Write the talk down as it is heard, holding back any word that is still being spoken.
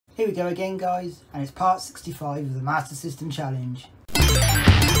Here we go again, guys, and it's part 65 of the Master System Challenge.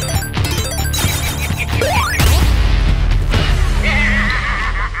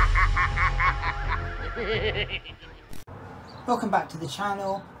 Welcome back to the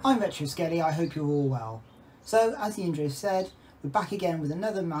channel. I'm Retro Sagaia. I hope you're all well. So, as the intro said, we're back again with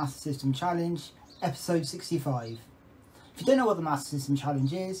another Master System Challenge, episode 65. If you don't know what the Master System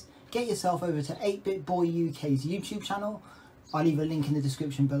Challenge is, get yourself over to 8-Bit Boy UK's YouTube channel. I'll leave a link in the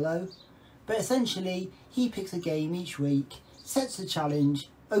description below. But essentially, he picks a game each week, sets the challenge,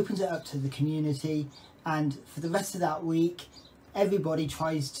 opens it up to the community, and for the rest of that week, everybody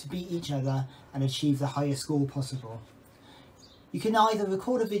tries to beat each other and achieve the highest score possible. You can either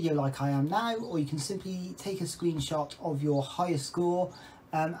record a video like I am now, or you can simply take a screenshot of your highest score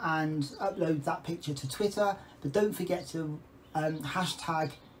and upload that picture to Twitter. But don't forget to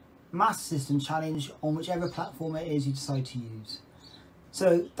hashtag Master System Challenge on whichever platform it is you decide to use.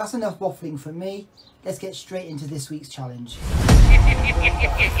 So that's enough waffling from me. Let's get straight into this week's challenge.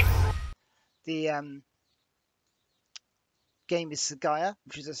 The game is Sagaia,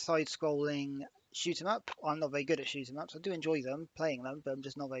 which is a side-scrolling shoot 'em up. I'm not very good at shoot 'em ups. I do enjoy them, playing them, but I'm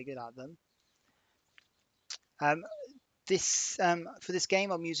just not very good at them. For this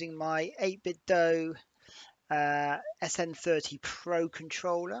game, I'm using my 8-Bit Do SN30 Pro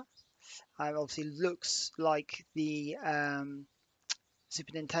controller. Obviously looks like the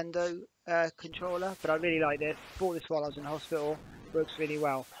Super Nintendo controller, but I really like this. Bought this while I was in hospital. Works really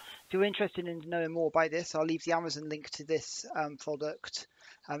well. If you're interested in knowing more about this, I'll leave the Amazon link to this product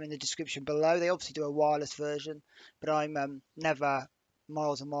in the description below. They obviously do a wireless version, but I'm never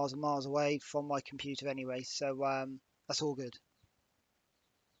miles and miles and miles away from my computer anyway, so that's all good.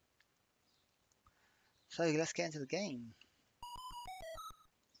 So let's get into the game.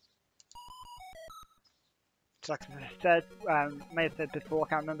 So like I said, may have said before, I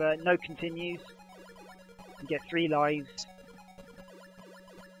can't remember, no continues. You get 3 lives.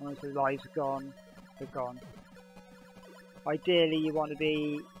 Once the lives are gone, they're gone. Ideally, you want to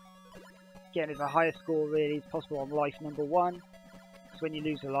be getting the highest score really as possible on life number 1. Because when you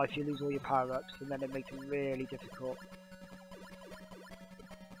lose a life, you lose all your power-ups, and then it makes it really difficult.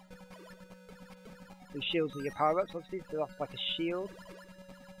 The shields are your power-ups, obviously, so that's like a shield.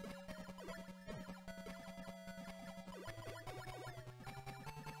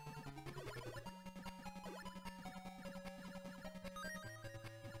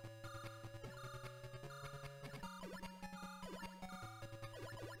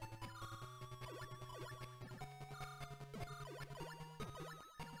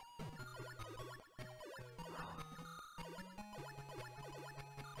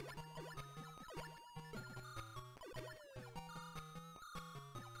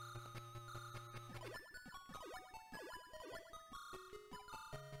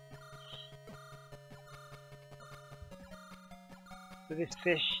 So this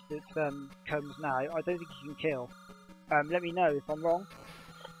fish that comes now, I don't think you can kill. Let me know if I'm wrong,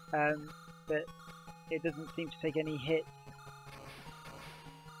 but it doesn't seem to take any hits.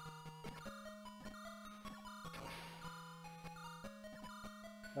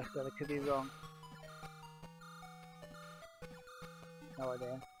 Like I said, I could be wrong. No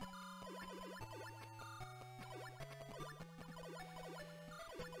idea.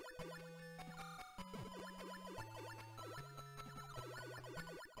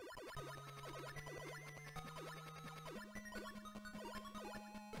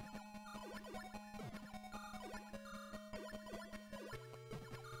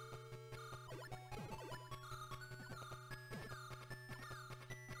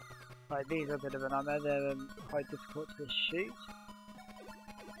 Right, these are a bit of a nightmare, they're quite difficult to shoot.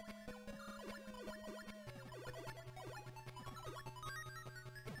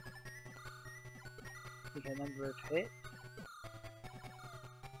 Okay, number of hits.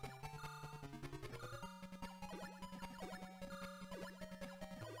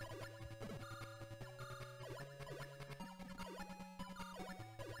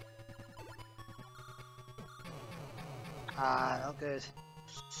 Ah, not good.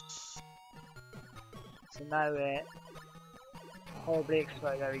 So now we're horribly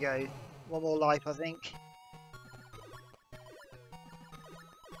exposed. There we go. One more life, I think.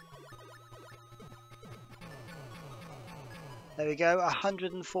 There we go.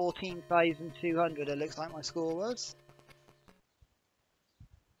 114,200. It looks like my score was.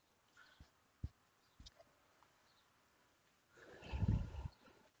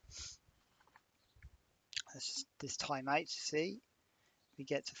 Let's just this time out to see. We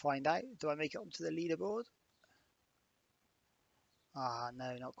get to find out. Do I make it onto the leaderboard? Ah,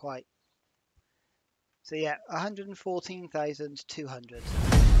 no, not quite. So yeah, 114,200.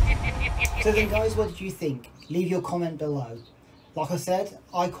 So then guys, what did you think? Leave your comment below. Like I said,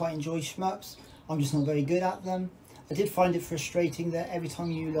 I quite enjoy shmups. I'm just not very good at them. I did find it frustrating that every time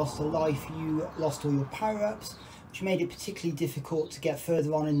you lost a life, you lost all your power-ups, which made it particularly difficult to get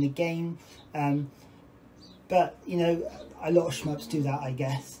further on in the game. But, you know, a lot of shmups do that, I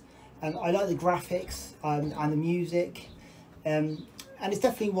guess. I like the graphics and the music. And it's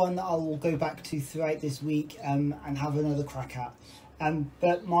definitely one that I will go back to throughout this week and have another crack at.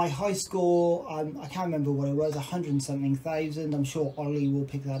 But my high score, I can't remember what it was, 100 something thousand. I'm sure Ollie will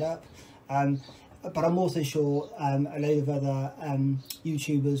pick that up. But I'm also sure a load of other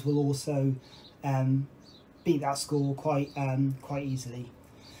YouTubers will also beat that score quite easily.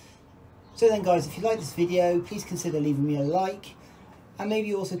 So then guys, if you like this video, please consider leaving me a like, and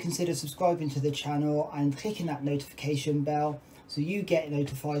maybe also consider subscribing to the channel and clicking that notification bell so you get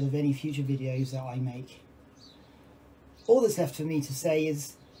notified of any future videos that I make. All that's left for me to say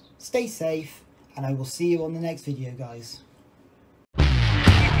is stay safe, and I will see you on the next video, guys.